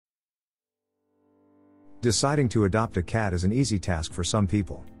Deciding to adopt a cat is an easy task for some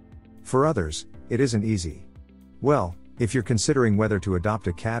people. For others, it isn't easy. Well, if you're considering whether to adopt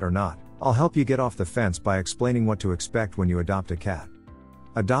a cat or not, I'll help you get off the fence by explaining what to expect when you adopt a cat.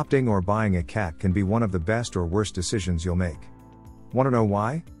 Adopting or buying a cat can be one of the best or worst decisions you'll make. Want to know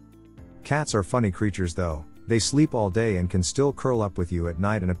why? Cats are funny creatures though. They sleep all day and can still curl up with you at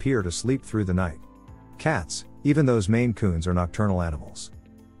night and appear to sleep through the night. Cats, even those Maine Coons, are nocturnal animals.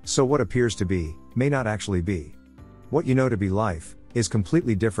 So what appears to be, may not actually be. What you know to be life, is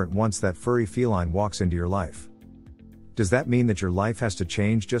completely different once that furry feline walks into your life. Does that mean that your life has to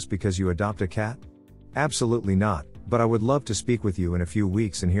change just because you adopt a cat? Absolutely not, but I would love to speak with you in a few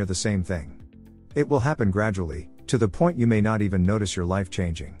weeks and hear the same thing. It will happen gradually, to the point you may not even notice your life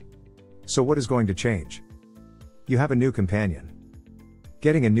changing. So what is going to change? You have a new companion.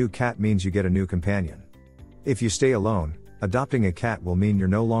 Getting a new cat means you get a new companion. If you stay alone, adopting a cat will mean you're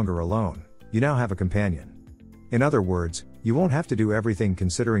no longer alone, you now have a companion. In other words, you won't have to do everything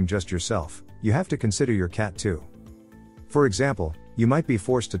considering just yourself, you have to consider your cat too. For example, you might be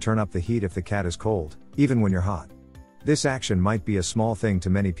forced to turn up the heat if the cat is cold, even when you're hot. This action might be a small thing to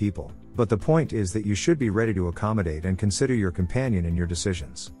many people, but the point is that you should be ready to accommodate and consider your companion in your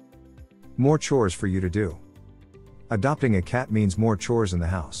decisions. More chores for you to do. Adopting a cat means more chores in the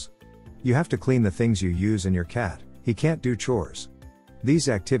house. You have to clean the things you use, and your cat, he can't do chores. These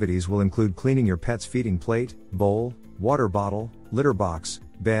activities will include cleaning your pet's feeding plate, bowl, water bottle, litter box,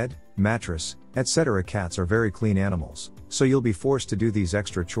 bed, mattress, etc. Cats are very clean animals, so you'll be forced to do these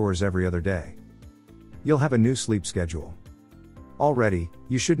extra chores every other day. You'll have a new sleep schedule. Already,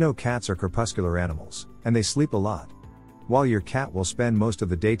 you should know cats are crepuscular animals, and they sleep a lot. While your cat will spend most of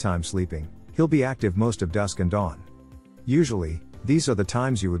the daytime sleeping, he'll be active most of dusk and dawn. Usually, these are the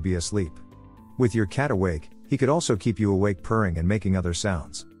times you would be asleep. With your cat awake, he could also keep you awake purring and making other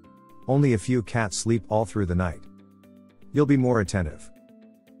sounds. Only a few cats sleep all through the night. You'll be more attentive.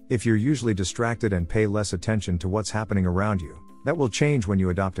 If you're usually distracted and pay less attention to what's happening around you, that will change when you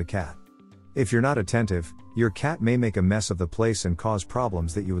adopt a cat. If you're not attentive, your cat may make a mess of the place and cause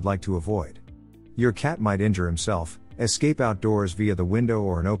problems that you would like to avoid. Your cat might injure himself, escape outdoors via the window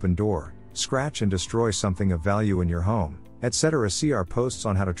or an open door, scratch and destroy something of value in your home, etc. See our posts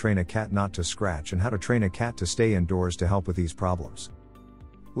on how to train a cat not to scratch and how to train a cat to stay indoors to help with these problems.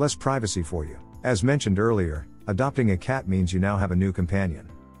 Less privacy for you. As mentioned earlier, adopting a cat means you now have a new companion.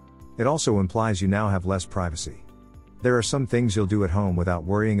 It also implies you now have less privacy. There are some things you'll do at home without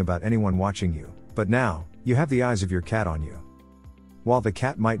worrying about anyone watching you, but now, you have the eyes of your cat on you. While the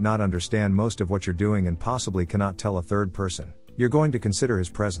cat might not understand most of what you're doing and possibly cannot tell a third person, you're going to consider his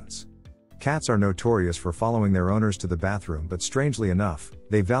presence. Cats are notorious for following their owners to the bathroom, but strangely enough,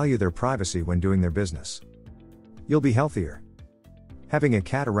 they value their privacy when doing their business. You'll be healthier. Having a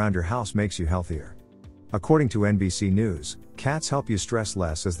cat around your house makes you healthier. According to NBC News, cats help you stress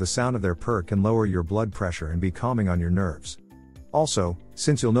less as the sound of their purr can lower your blood pressure and be calming on your nerves. Also,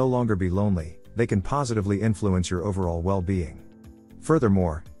 since you'll no longer be lonely, they can positively influence your overall well-being.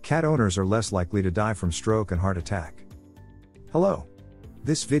 Furthermore, cat owners are less likely to die from stroke and heart attack. Hello.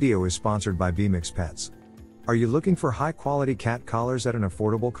 This video is sponsored by BMX Pets. Are you looking for high-quality cat collars at an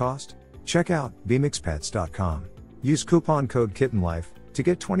affordable cost? Check out bmxpets.com. Use coupon code KittenLife to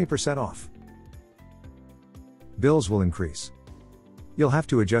get 20% off. Bills will increase. You'll have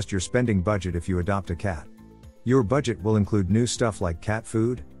to adjust your spending budget if you adopt a cat. Your budget will include new stuff like cat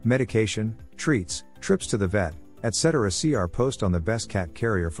food, medication, treats, trips to the vet, etc. See our post on the best cat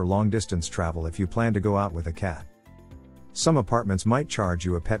carrier for long-distance travel if you plan to go out with a cat. Some apartments might charge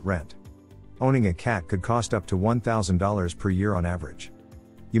you a pet rent. Owning a cat could cost up to $1,000 per year on average.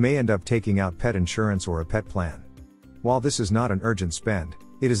 You may end up taking out pet insurance or a pet plan. While this is not an urgent spend,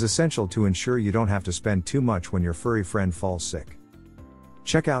 it is essential to ensure you don't have to spend too much when your furry friend falls sick.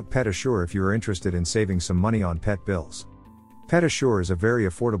 Check out Pet Assure if you are interested in saving some money on pet bills. Pet Assure is a very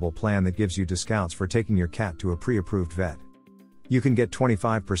affordable plan that gives you discounts for taking your cat to a pre-approved vet. You can get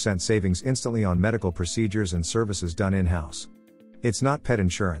 25% savings instantly on medical procedures and services done in-house. It's not pet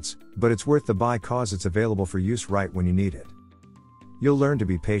insurance, but it's worth the buy cause it's available for use right when you need it. You'll learn to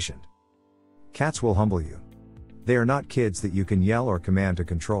be patient. Cats will humble you. They are not kids that you can yell or command to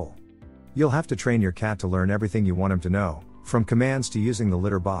control. You'll have to train your cat to learn everything you want him to know, from commands to using the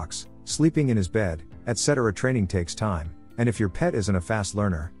litter box, sleeping in his bed, etc. Training takes time, and if your pet isn't a fast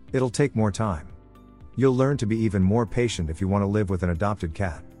learner, it'll take more time. You'll learn to be even more patient if you want to live with an adopted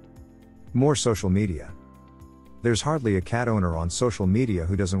cat. More social media. There's hardly a cat owner on social media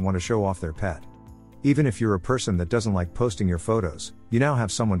who doesn't want to show off their pet. Even if you're a person that doesn't like posting your photos, you now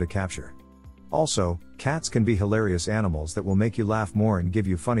have someone to capture. Also, cats can be hilarious animals that will make you laugh more and give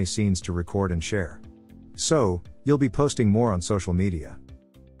you funny scenes to record and share. So, you'll be posting more on social media.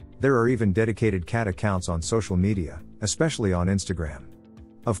 There are even dedicated cat accounts on social media, especially on Instagram.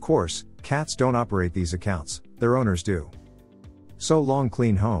 Of course, cats don't operate these accounts, their owners do. So long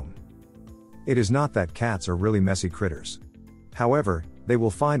clean home. It is not that cats are really messy critters. However, they will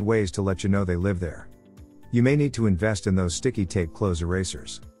find ways to let you know they live there. You may need to invest in those sticky tape clothes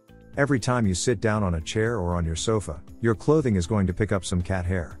erasers. Every time you sit down on a chair or on your sofa, your clothing is going to pick up some cat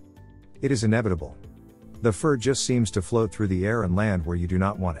hair. It is inevitable. The fur just seems to float through the air and land where you do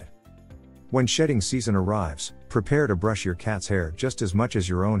not want it. When shedding season arrives, prepare to brush your cat's hair just as much as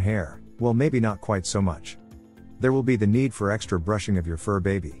your own hair, well, maybe not quite so much. There will be the need for extra brushing of your fur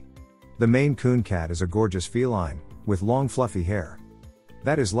baby. The Maine Coon cat is a gorgeous feline, with long fluffy hair.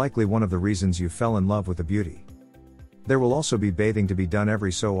 That is likely one of the reasons you fell in love with the beauty. There will also be bathing to be done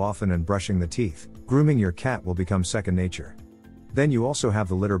every so often and brushing the teeth. Grooming your cat will become second nature. Then you also have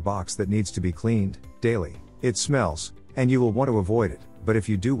the litter box that needs to be cleaned daily. It smells, and you will want to avoid it, but if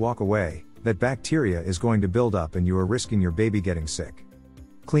you do walk away, that bacteria is going to build up and you are risking your baby getting sick.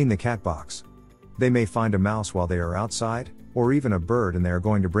 Clean the cat box. They may find a mouse while they are outside, or even a bird, and they are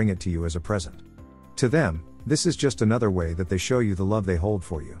going to bring it to you as a present. To them, this is just another way that they show you the love they hold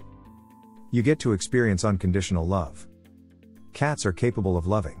for you. You get to experience unconditional love. Cats are capable of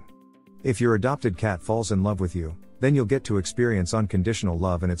loving. If your adopted cat falls in love with you, then you'll get to experience unconditional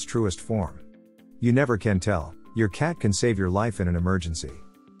love in its truest form. You never can tell, your cat can save your life in an emergency.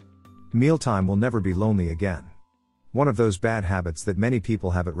 Mealtime will never be lonely again. One of those bad habits that many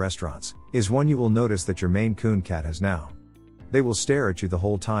people have at restaurants is one you will notice that your Maine Coon cat has now. They will stare at you the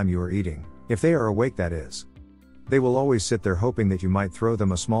whole time you are eating, if they are awake that is. They will always sit there hoping that you might throw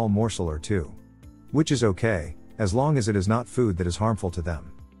them a small morsel or two. Which is okay, as long as it is not food that is harmful to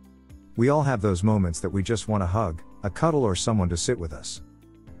them. We all have those moments that we just want a hug, a cuddle, or someone to sit with us.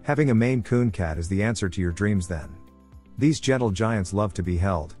 Having a Maine Coon cat is the answer to your dreams then. These gentle giants love to be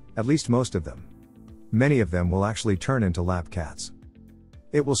held, at least most of them. Many of them will actually turn into lap cats.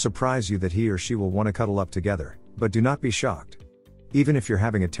 It will surprise you that he or she will want to cuddle up together, but do not be shocked. Even if you're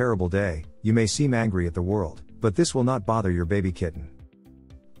having a terrible day, you may seem angry at the world, but this will not bother your baby kitten.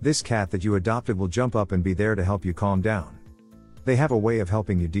 This cat that you adopted will jump up and be there to help you calm down. They have a way of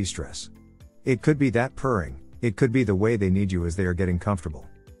helping you de-stress. It could be that purring, it could be the way they need you as they are getting comfortable.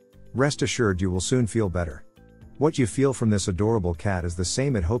 Rest assured you will soon feel better. What you feel from this adorable cat is the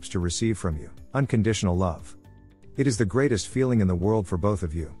same it hopes to receive from you, unconditional love. It is the greatest feeling in the world for both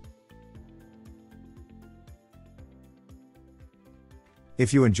of you.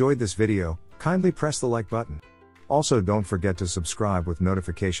 If you enjoyed this video, kindly press the like button. Also, don't forget to subscribe with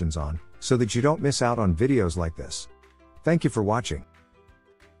notifications on, so that you don't miss out on videos like this. Thank you for watching.